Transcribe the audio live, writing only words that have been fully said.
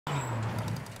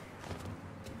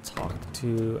talk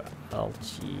to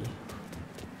LG.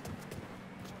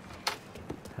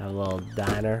 Have a little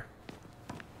diner.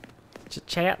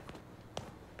 Chit-chat.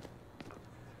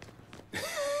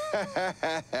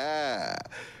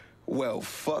 Well,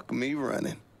 fuck me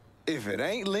running. If it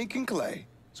ain't Lincoln Clay.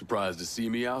 Surprised to see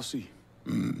me, Alcee?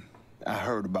 I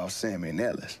heard about Sammy and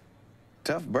Ellis.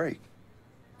 Tough break.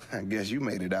 I guess you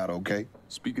made it out okay.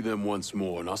 Speak of them once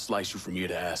more, and I'll slice you from ear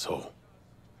to asshole.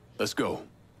 Let's go.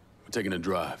 We're taking a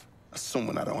drive.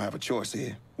 Assuming I don't have a choice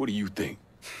here. What do you think?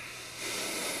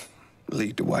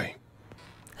 Lead the way.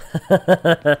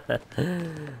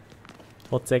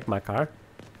 We'll take my car.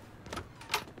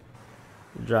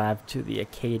 Drive to the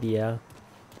Acadia.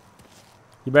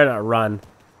 You better not run.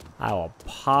 I will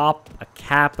pop a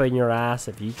cap in your ass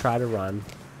if you try to run.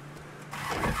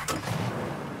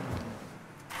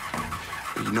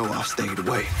 You know I've stayed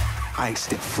away. I ain't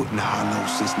stepped foot in the hollow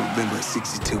since November of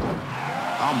 '62.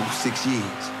 Almost 6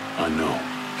 years. I know.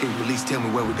 Can you at least tell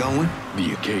me where we're going?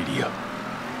 The Acadia.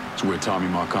 It's where Tommy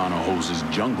Marcano holds his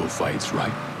jungle fights,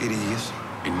 right? It is.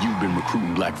 And you've been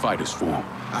recruiting black fighters for him.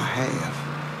 I have.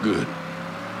 Good.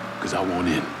 Because I want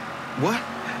in. What?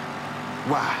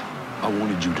 Why? I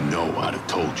wanted you to know I'd have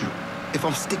told you. If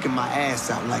I'm sticking my ass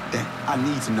out like that, I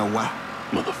need to know why.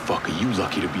 Motherfucker, you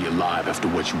lucky to be alive after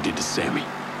what you did to Sammy.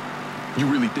 You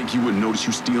really think he wouldn't notice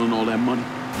you stealing all that money?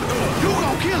 You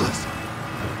gonna kill us!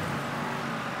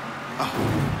 Oh,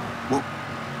 well,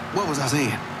 what was I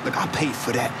saying? Look, I paid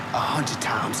for that 100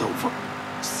 times over.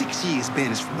 6 years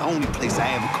banished from the only place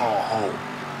I ever call home.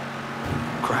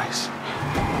 Christ.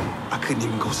 I couldn't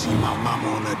even go see my mama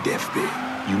on her deathbed.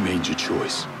 You made your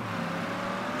choice.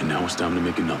 And now it's time to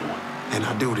make another one. And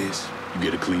I do this. You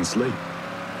get a clean slate.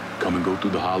 Come and go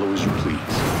through the hollow as you please.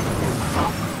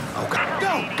 Okay.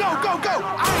 Go, go, go, go!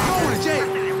 I ain't going to jail!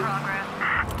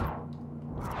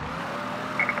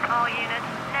 All units,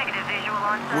 negative visual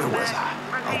on suspect. Where was I?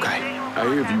 Okay. I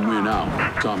hear if you win out,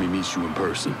 Tommy meets you in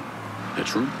person. That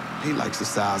true? He likes to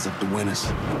size up the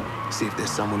winners. See if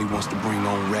there's someone he wants to bring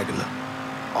on regular.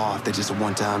 Or if they're just a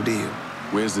one-time deal.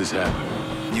 Where's this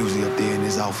happen? Usually up there in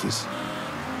his office.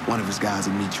 One of his guys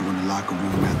will meet you in the locker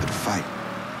room after the fight.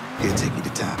 He'll take you to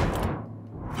town.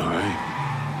 All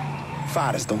right.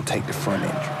 Fighters don't take the front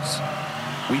entrance.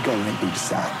 We going in through the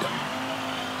side door.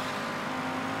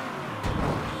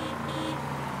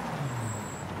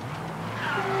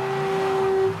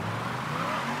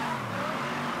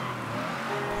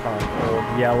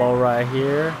 Old yellow right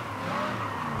here.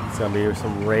 It's gonna be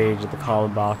some rage in the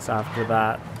comment box after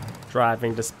that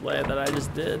driving display that I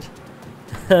just did.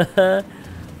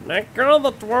 That girl,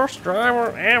 the worst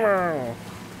driver ever.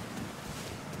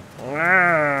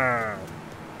 Wow.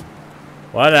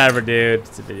 Whatever, dude.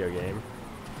 It's a video game.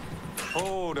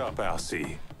 Hold up,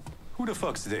 Alcee. Who the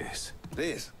fuck's this?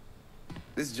 This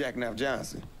is Jackknife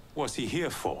Johnson. What's he here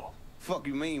for? Fuck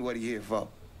you mean what he here for?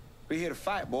 We here to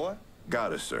fight, boy.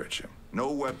 Gotta search him.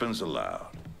 No weapons allowed.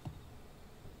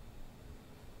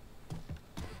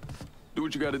 Do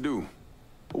what you gotta do.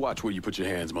 Watch where you put your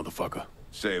hands, motherfucker.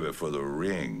 Save it for the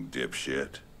ring,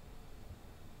 dipshit.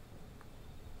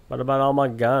 What about all my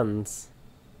guns?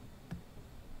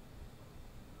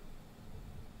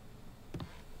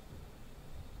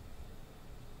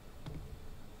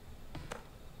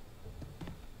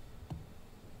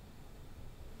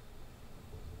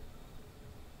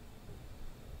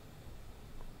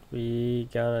 We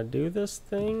gonna do this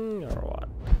thing or what?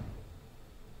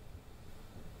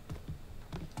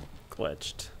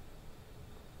 Glitched.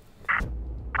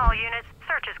 All units,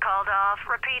 search is called off.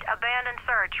 Repeat, abandon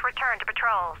search. Return to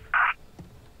patrols.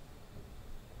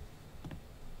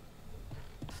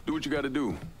 Do what you gotta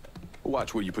do.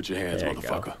 Watch where you put your hands, There you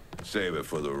motherfucker. go. Save it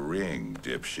for the ring,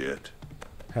 dipshit.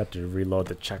 Had to reload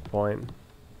the checkpoint.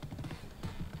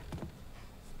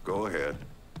 Go ahead.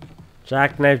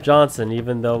 Jackknife Johnson,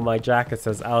 even though my jacket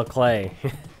says Al Clay.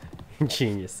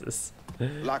 Geniuses.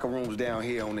 Locker room's down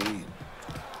here on the end.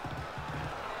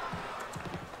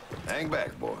 Hang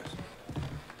back, boys.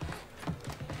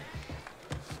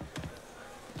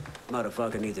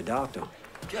 Motherfucker needs a doctor.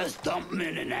 Just dump him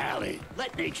in an alley.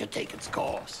 Let nature take its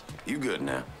course. You good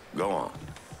now. Go on.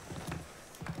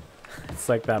 It's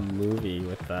like that movie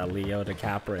with Leo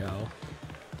DiCaprio.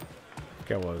 I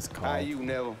forget what it was called. You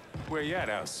Neville. Where you at,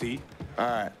 Alcee? All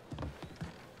right.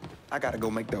 I gotta go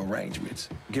make the arrangements.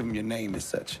 Give him your name and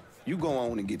such. You go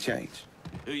on and get changed.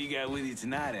 Who you got with you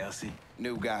tonight, Elsie?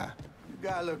 New guy. The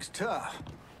guy looks tough.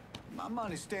 My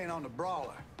money's staying on the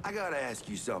brawler. I gotta ask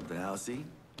you something, Elsie.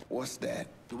 What's that?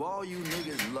 Do all you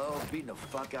niggas love beating the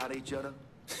fuck out of each other?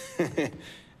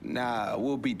 Nah,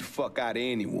 we'll beat the fuck out of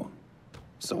anyone.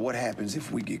 So what happens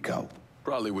if we get caught?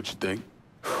 Probably what you think.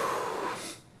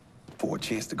 For a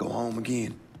chance to go home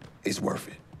again, it's worth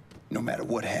it. No matter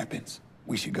what happens,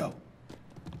 we should go.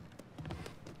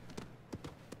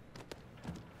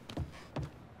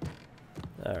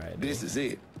 All right. This is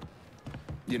it.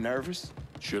 You nervous?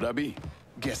 Should I be?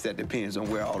 Guess that depends on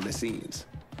where all this ends.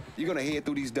 You're gonna head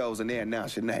through these doors and they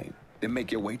announce your name, then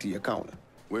make your way to your corner.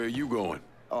 Where are you going?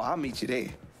 Oh, I'll meet you there.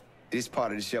 This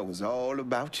part of the show is all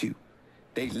about you.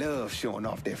 They love showing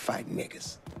off their fighting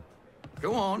niggas.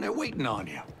 Go on, they're waiting on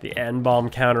you. The N-bomb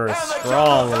counter is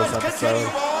strong in this episode.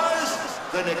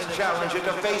 The next challenger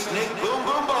to face Nick Boom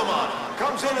Boom Beaumont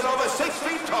comes in at over 6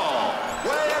 feet tall,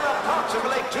 weighing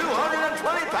approximately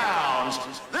 220 pounds.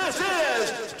 This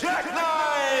is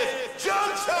Jackknife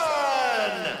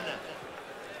Johnson!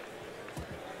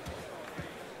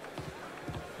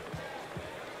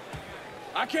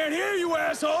 I can't hear you,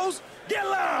 assholes! Get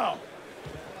loud!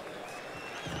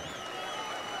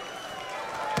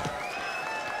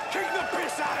 Kick the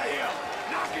piss out of here!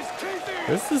 Knock his teeth in!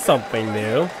 This is something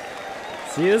new.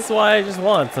 See, this is why I just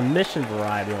want some mission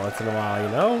variety once in a while, you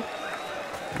know?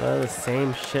 None of the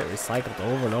same shit recycled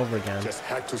over and over again. Just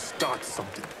had to start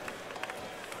something.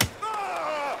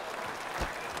 Oh.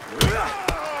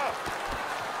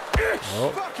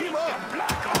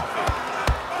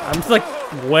 I'm just like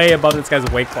way above this guy's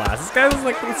weight class. This guy's just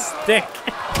like a stick.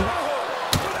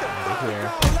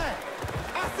 Here.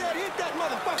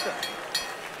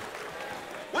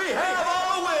 We have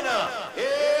our winner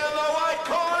in the white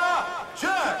corner,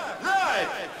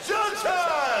 Jackknife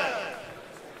Johnson!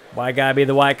 Why gotta be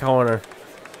the white corner?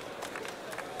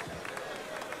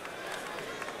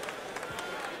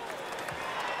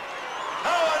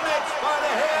 Our next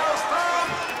fighter hails from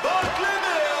Barclay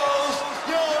Mills.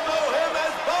 You'll know him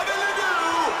as Bobby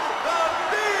Ledoux, the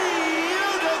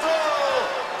beautiful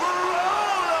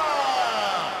Brawler.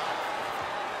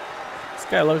 This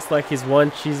guy looks like he's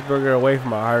one cheeseburger away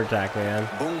from a heart attack, man.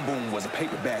 Boom Boom was a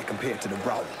paper bag compared to the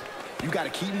Brawler. You gotta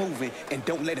keep moving and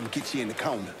don't let him get you in the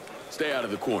corner. Stay out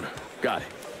of the corner. Got it.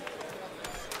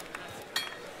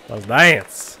 Let's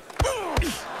dance.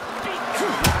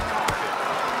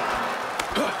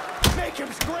 Make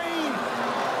him scream!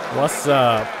 What's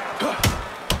up?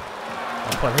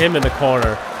 I'll put him in the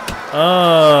corner.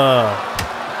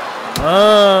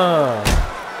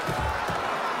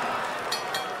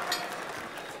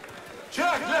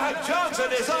 Jackknife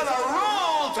Johnson is on a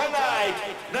roll tonight.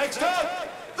 Next up,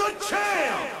 the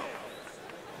champ.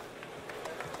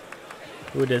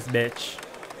 Who this bitch?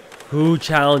 Who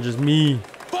challenges me?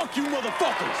 Fuck you,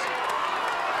 motherfuckers!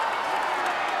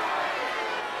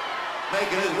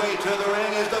 Making his way to the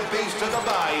ring is the beast of the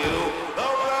bayou, the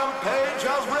rampage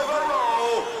of River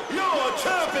Row, your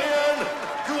champion,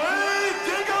 Grave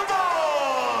Digger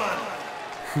Vaughn.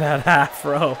 That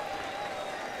afro.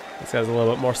 This guy's a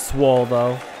little bit more swole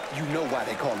though. You know why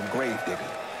they call him Grave Digger.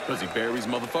 Does he buries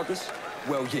motherfuckers?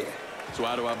 Well, yeah. So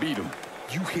how do I beat him?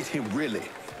 You hit him really,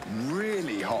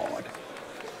 really hard.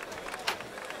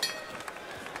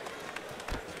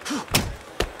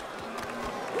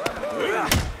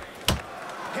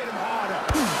 Hit him harder!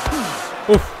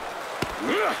 Oof.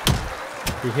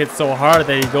 He hits so hard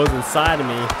that he goes inside of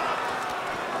me.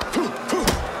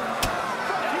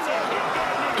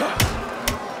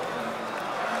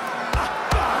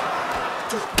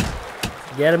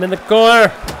 Get him in the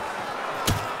corner.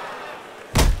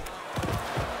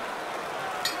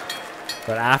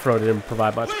 But Afro didn't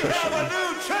provide much cushion. We have a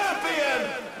new champion,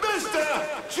 Mr.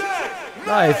 Jackknife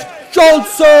Knife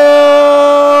Johnson!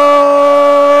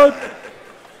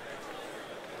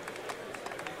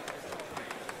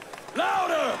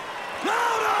 Louder!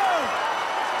 Louder!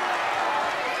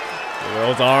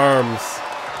 Those arms.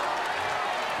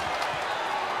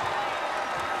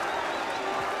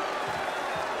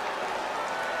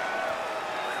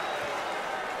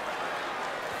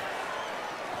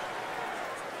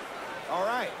 All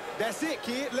right, that's it,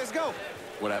 kid. Let's go.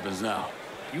 What happens now?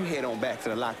 You head on back to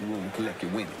the locker room and collect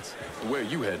your winnings. Where are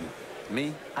you heading?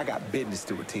 Me, I got business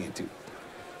to attend to.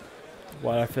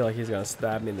 Why do I feel like he's gonna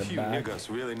stab me in the You back? niggas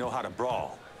really know how to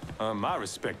brawl. My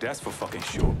respect, that's for fucking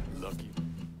sure. Lucky.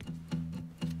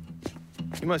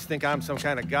 You must think I'm some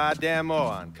kind of goddamn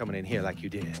moron coming in here like you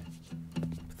did.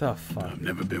 What the fuck? I've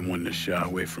never been one to shy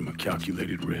away from a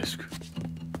calculated risk.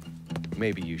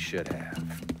 Maybe you should have.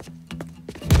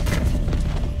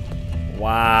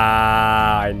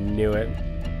 Wow, I knew it.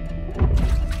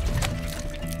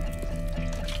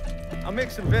 I'll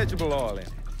mix some vegetable oil in.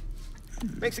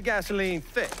 Makes the gasoline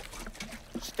thick,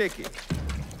 sticky.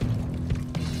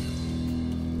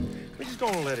 We're just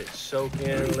gonna let it soak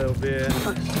in a little bit.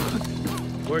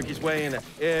 Work its way into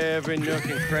every nook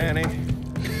and cranny.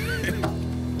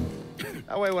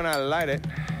 That way when I light it,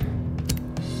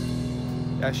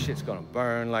 That shit's gonna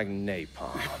burn like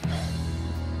napalm.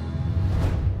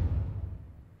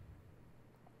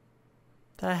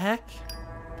 The heck?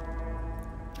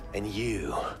 And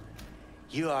you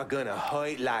are gonna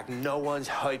hurt like no one's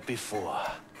hurt before.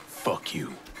 Fuck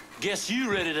you. Guess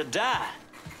you ready to die.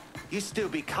 You still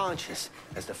be conscious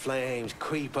as the flames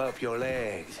creep up your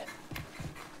legs.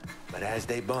 But as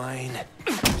they burn,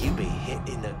 you be hit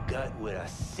in the gut with a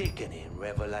sickening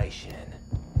revelation.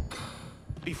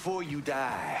 Before you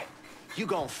die, you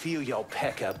gon' feel your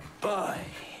pecker burn.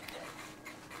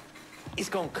 It's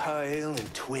gonna curl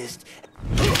and twist.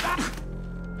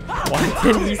 Why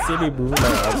didn't you see me move my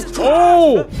arms?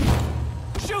 Oh!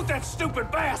 Shoot that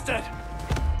stupid bastard!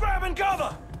 Grab and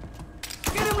cover!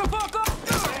 Get him the fuck up!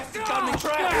 Bastard got me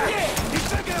trapped! Yeah! He's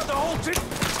taking out the whole team!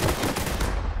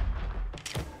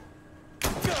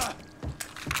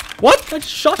 What? I just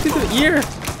shot you through the ear!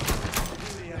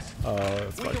 Oh,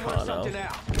 that's my car now.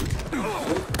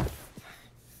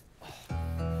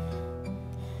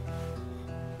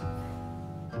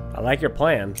 I like your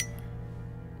plan.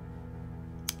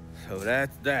 So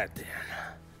that's that then.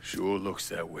 Sure looks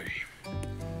that way.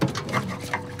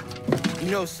 You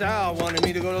know, Sal wanted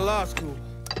me to go to law school.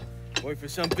 Work for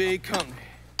some big company.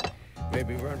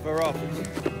 Maybe run for office.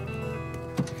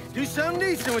 Do something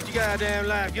decent with your goddamn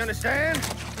life, you understand?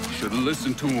 Should've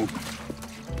listened to him.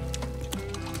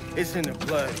 It's in the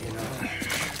blood, you know.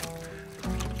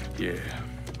 Yeah.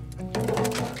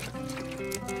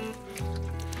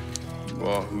 You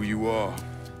are who you are.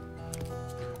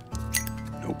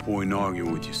 No point in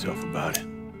arguing with yourself about it.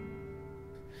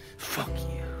 Fuck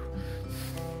you.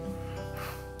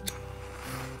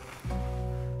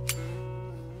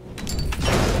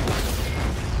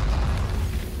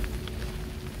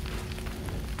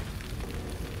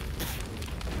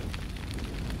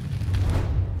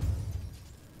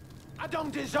 I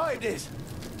don't deserve this!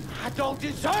 I don't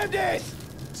deserve this!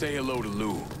 Say hello to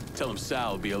Lou. Tell him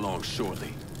Sal will be along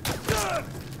shortly.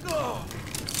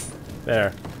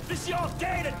 There. This your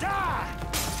day to die!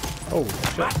 Oh,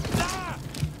 shit.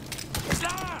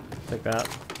 Take that.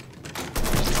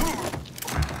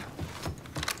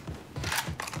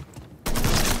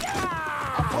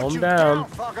 Calm down.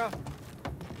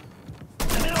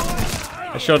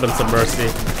 I showed him some mercy.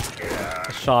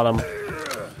 I shot him.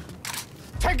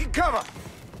 Taking cover!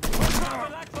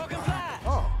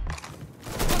 Oh.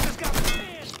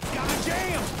 Got me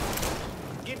jammed!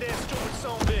 Get that stupid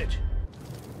son of a bitch!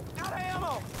 Out of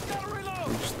ammo! Gotta reload!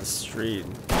 Reach the street.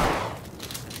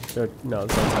 No, it's no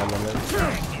time limit.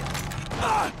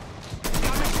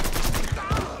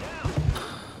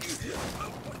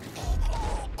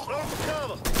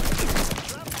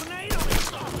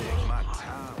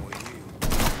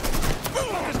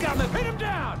 Hit him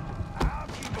down!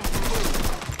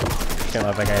 Can't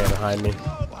let that guy get behind me. I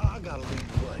gotta lead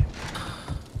the way.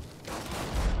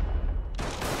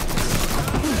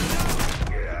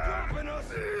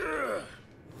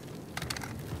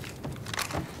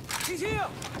 He's here!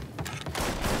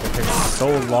 It takes so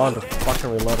long to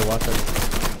fucking reload a weapon.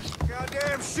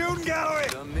 Goddamn shooting gallery!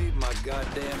 Don't need my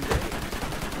goddamn day.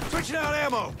 Switching out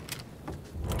ammo!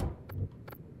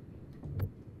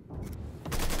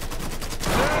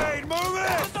 Hey, move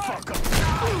it! Fuck him!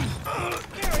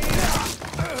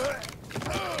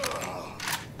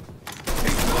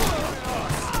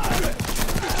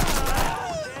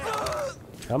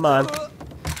 Come on.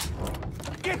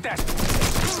 Get that!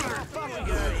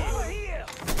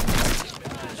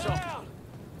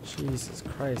 Jesus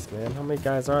Christ, man. How many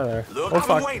guys are there? Look, Oh, I've been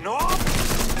fuck. waiting off!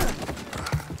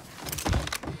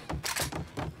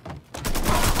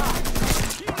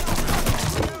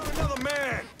 Another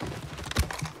man!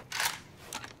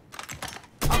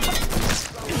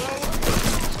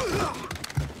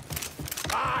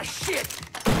 Ah, shit!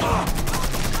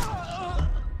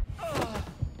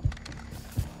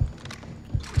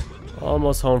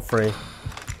 Almost home free.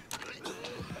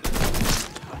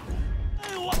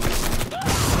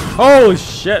 Holy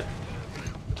shit!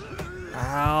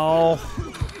 Ow.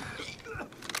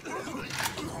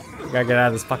 Gotta get out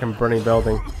of this fucking burning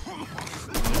building.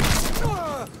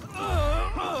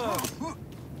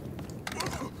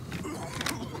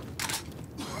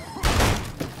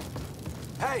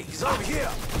 Hey, he's over here!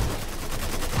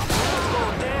 What's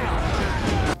going down?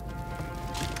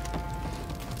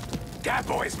 That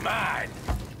boy's mine!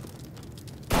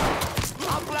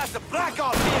 I'll blast the black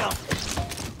off him!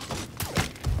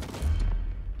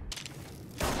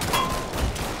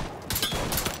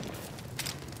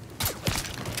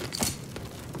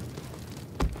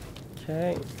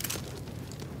 Okay.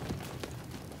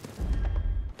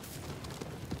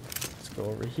 Let's go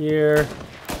over here.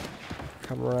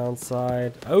 Come around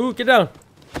side. Oh, get down!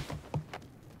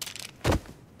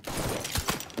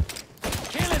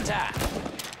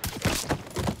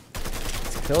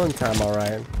 killing time,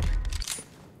 alright.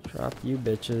 Drop you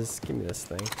bitches. Give me this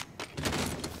thing.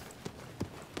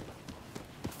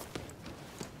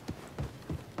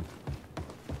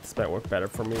 This might work better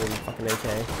for me than the fucking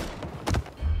AK.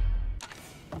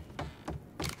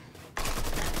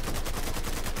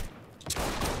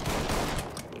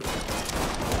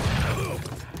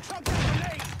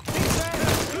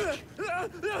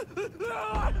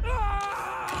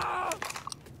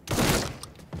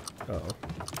 Uh-oh.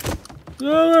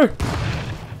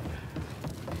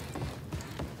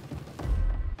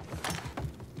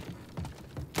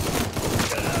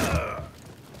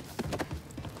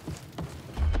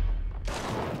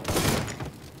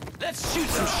 Let's shoot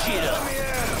some shit up.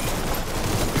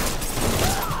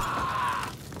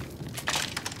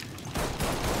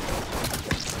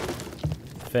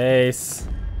 Face.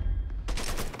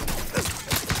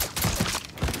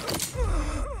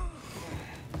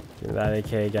 Give me that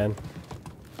AK again.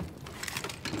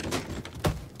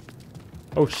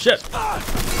 Oh shit!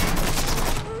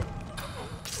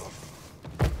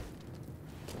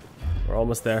 We're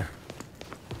almost there.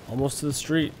 Almost to the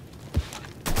street.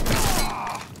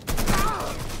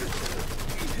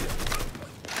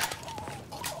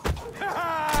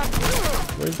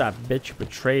 Where's that bitch who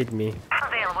betrayed me?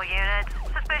 Available units.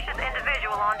 Suspicious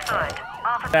individual on foot.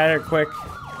 Officer. At her quick.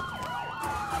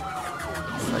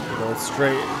 It's like you're going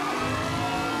straight.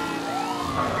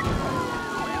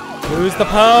 Who's the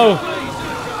Poe?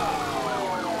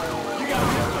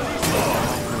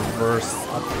 Reverse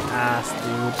up the ass,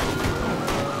 dude.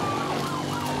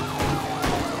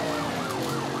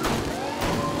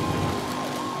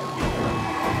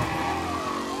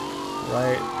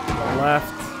 Right,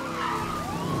 left.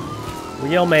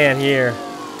 Wheelman here.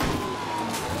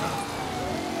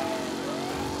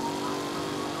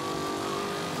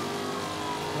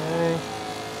 Okay.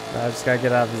 I just gotta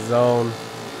get out of the zone.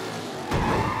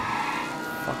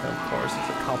 Fucking of course, there's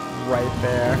a cop right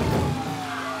there.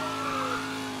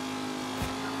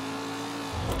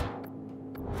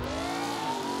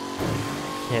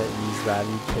 Can't use that,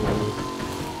 you kidding me?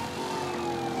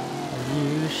 Are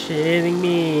you shitting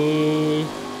me?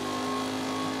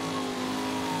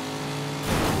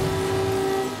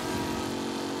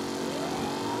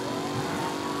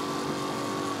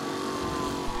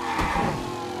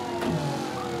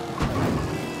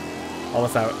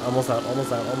 Almost out, almost out,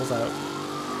 almost out, almost out.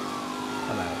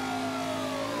 I'm out.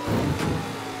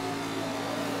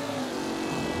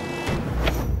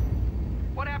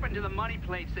 What happened to the money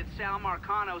plates that Sal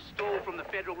Marcano stole from the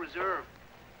Federal Reserve?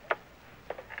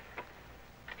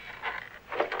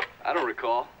 I don't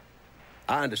recall.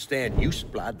 I understand you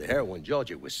supplied the heroin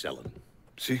Georgia was selling.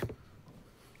 Si.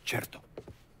 Certo.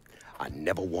 I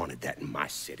never wanted that in my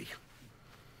city.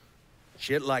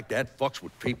 Shit like that fucks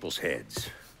with people's heads.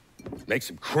 Makes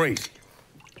them crazy.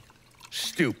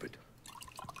 Stupid.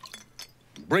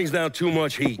 Brings down too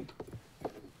much heat.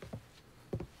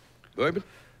 Bourbon?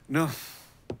 No,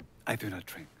 I do not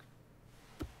drink.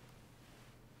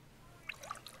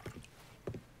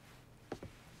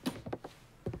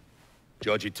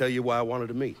 Georgie tell you why I wanted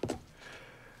to meet?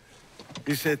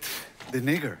 You said the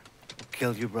nigger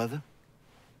killed your brother?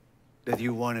 That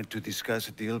you wanted to discuss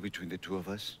a deal between the two of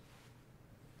us?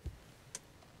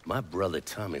 My brother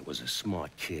Tommy was a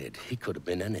smart kid. He could have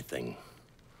been anything.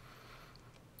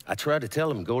 I tried to tell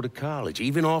him go to college,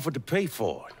 even offered to pay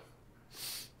for it.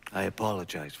 I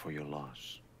apologize for your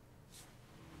loss.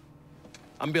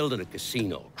 I'm building a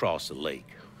casino across the lake.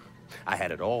 I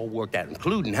had it all worked out,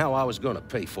 including how I was gonna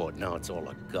pay for it. Now it's all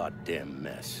a goddamn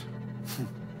mess.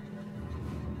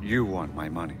 You want my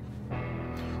money.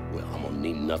 Well, I'm gonna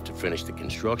need enough to finish the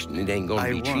construction. It ain't gonna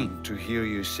be cheap. I want to hear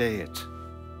you say it.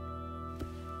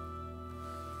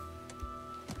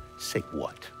 Say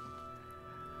what?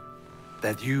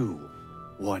 That you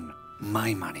want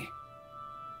my money.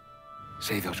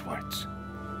 Say those words.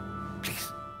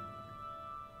 Please.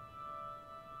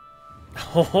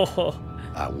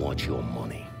 I want your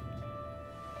money.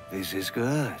 This is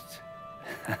good.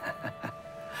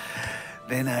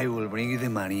 Then I will bring you the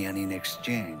money, and in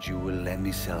exchange, you will let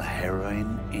me sell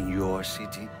heroin in your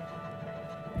city,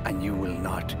 and you will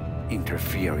not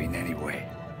interfere in any way.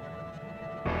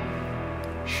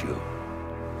 Sure.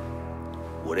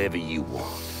 Whatever you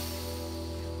want.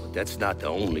 But that's not the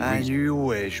only And reason. you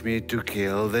wish me to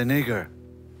kill the nigger?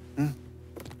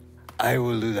 I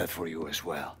will do that for you as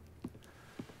well.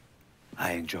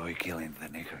 I enjoy killing the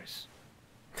niggers.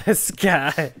 This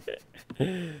guy.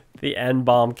 The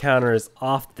N-bomb counter is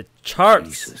off the charts.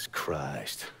 Jesus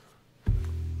Christ.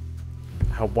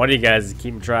 How what are you guys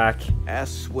keeping track?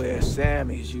 That's where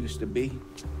Sammy's used to be.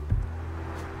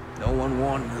 No one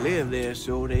wanted to live there,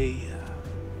 so they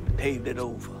paved it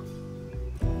over.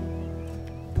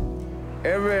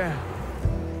 Every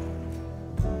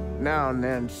now and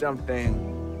then,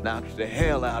 something knocks the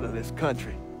hell out of this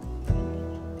country.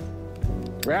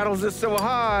 Rattles it so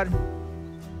hard,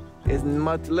 isn't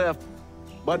much left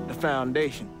but the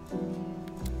foundation.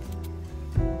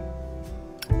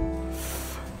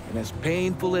 And as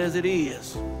painful as it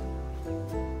is,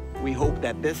 we hope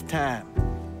that this time,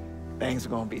 things are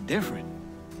gonna be different.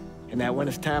 And that when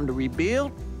it's time to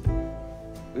rebuild,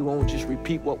 we won't just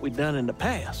repeat what we've done in the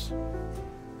past.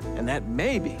 And that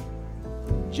maybe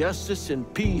justice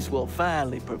and peace will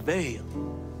finally prevail.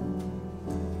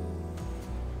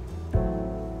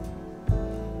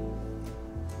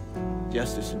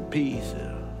 Justice and peace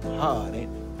are hard, ain't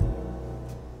it?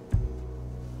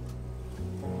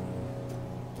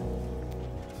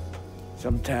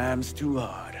 Sometimes too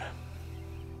hard.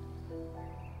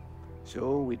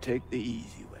 So we take the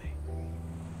easy way.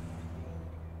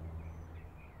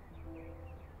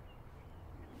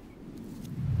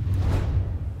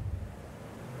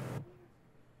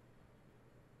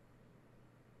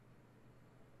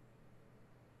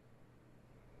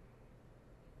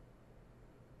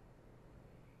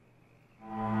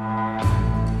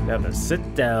 Another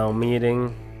sit-down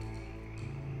meeting.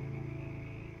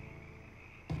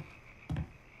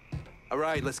 All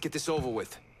right, let's get this over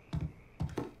with.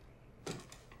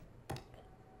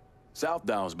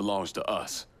 Southdowns belongs to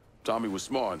us. Tommy was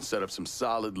smart and set up some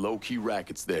solid, low-key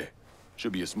rackets there.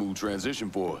 Should be a smooth transition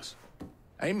for us.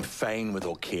 I'm fine with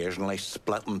occasionally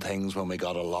splitting things when we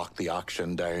gotta lock the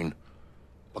auction down.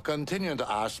 But continuing to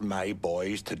ask my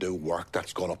boys to do work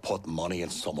that's gonna put money in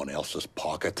someone else's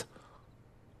pocket,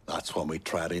 that's when we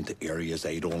tread into areas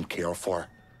I don't care for.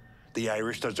 The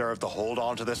Irish deserve to hold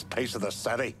on to this piece of the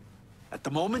city. At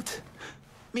the moment,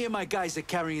 me and my guys are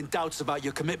carrying doubts about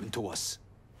your commitment to us.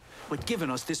 But giving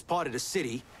us this part of the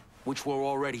city, which we're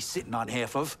already sitting on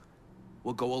half of,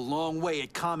 will go a long way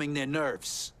at calming their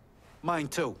nerves. Mine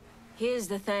too. Here's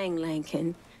the thing,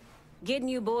 Lincoln. Getting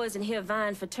you boys in here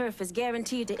vying for turf is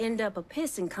guaranteed to end up a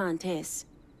pissing contest.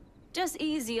 Just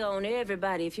easy on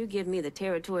everybody if you give me the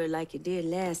territory like you did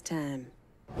last time.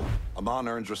 A man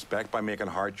earns respect by making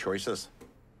hard choices.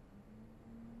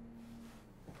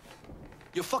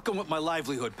 You're fucking with my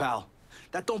livelihood, pal.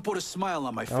 That don't put a smile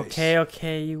on my face.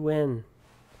 Okay, you win.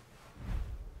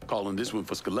 Calling this one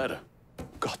for Scaletta.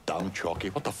 Goddamn, Chucky,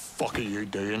 what the fuck are you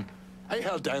doing? I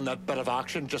held down that bit of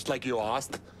action just like you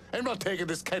asked. I'm not taking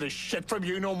this kind of shit from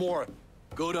you no more.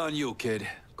 Good on you, kid.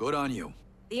 Good on you.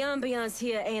 The ambiance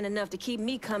here ain't enough to keep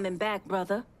me coming back,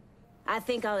 brother. I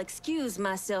think I'll excuse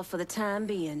myself for the time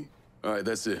being. All right,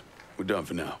 that's it. We're done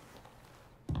for now.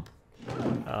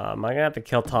 Am I gonna have to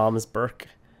kill Thomas Burke?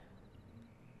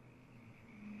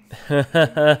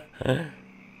 Okay,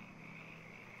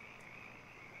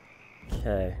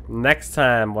 next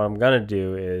time what I'm gonna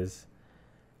do is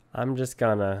I'm just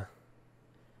gonna...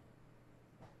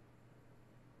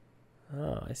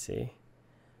 Oh, I see.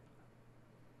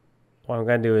 What I'm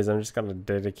gonna do is I'm just gonna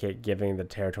dedicate giving the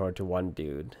territory to one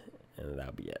dude, and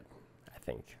that'll be it, I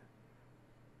think.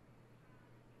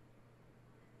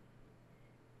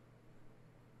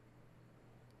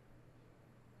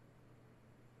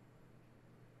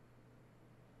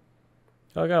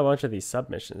 Oh, I got a bunch of these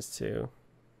submissions too.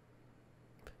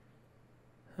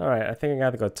 Alright, I think I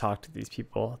gotta go talk to these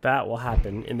people. That will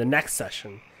happen in the next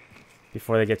session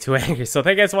before they get too angry. So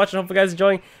thank you guys for watching. Hope you guys are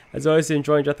enjoying. As always, if you're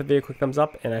enjoying, drop the video a quick thumbs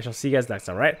up, and I shall see you guys next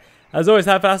time, alright? As always,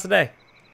 have a fast day.